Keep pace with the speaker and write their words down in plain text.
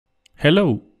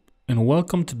Hello, and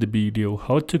welcome to the video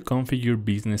how to configure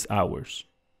business hours.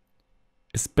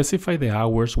 Specify the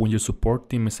hours when your support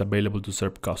team is available to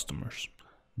serve customers.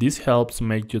 This helps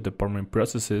make your department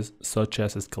processes such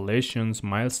as escalations,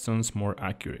 milestones more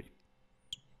accurate.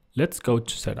 Let's go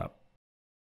to Setup.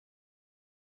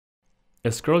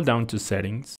 Scroll down to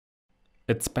Settings,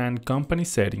 expand Company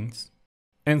Settings,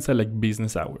 and select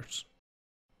Business Hours.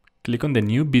 Click on the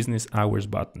New Business Hours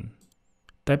button.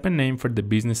 Type a name for the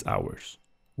business hours.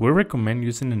 We recommend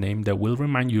using a name that will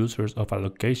remind users of a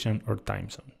location or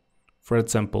time zone. For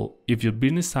example, if your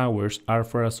business hours are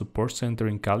for a support center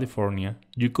in California,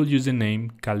 you could use the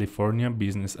name California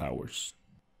Business Hours.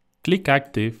 Click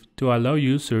Active to allow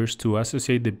users to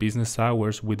associate the business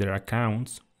hours with their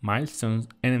accounts, milestones,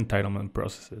 and entitlement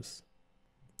processes.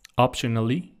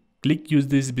 Optionally, click Use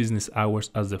these business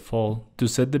hours as default to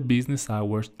set the business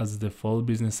hours as default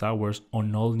business hours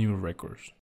on all new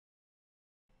records.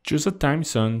 Choose a time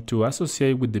zone to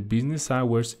associate with the business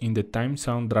hours in the time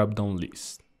zone drop-down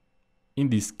list. In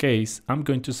this case, I'm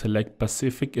going to select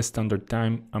Pacific Standard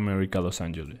Time, America, Los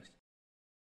Angeles.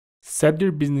 Set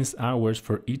your business hours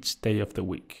for each day of the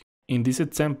week. In this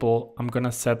example, I'm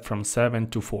gonna set from 7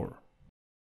 to 4.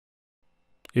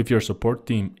 If your support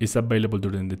team is available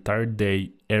during the entire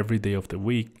day, every day of the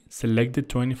week, select the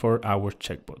 24-hour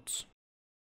checkbox.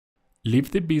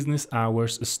 Leave the business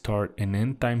hours start and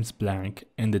end times blank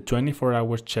and the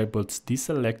 24-hour checkbox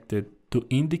deselected to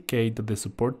indicate that the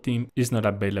support team is not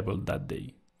available that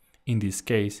day. In this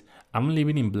case, I'm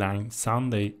leaving in blank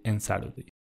Sunday and Saturday.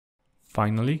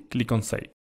 Finally, click on Save.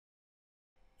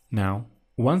 Now,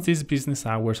 once these business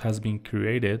hours has been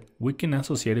created, we can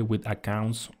associate it with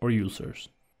accounts or users.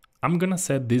 I'm gonna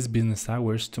set these business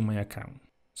hours to my account.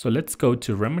 So let's go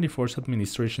to Remedyforce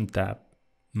Administration tab,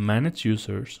 Manage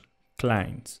Users,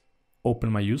 Clients,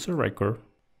 open my user record,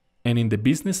 and in the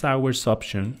Business Hours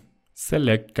option,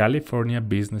 select California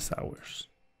Business Hours,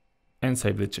 and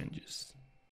save the changes.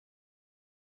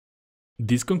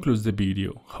 This concludes the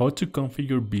video, how to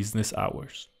configure business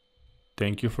hours.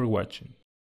 Thank you for watching.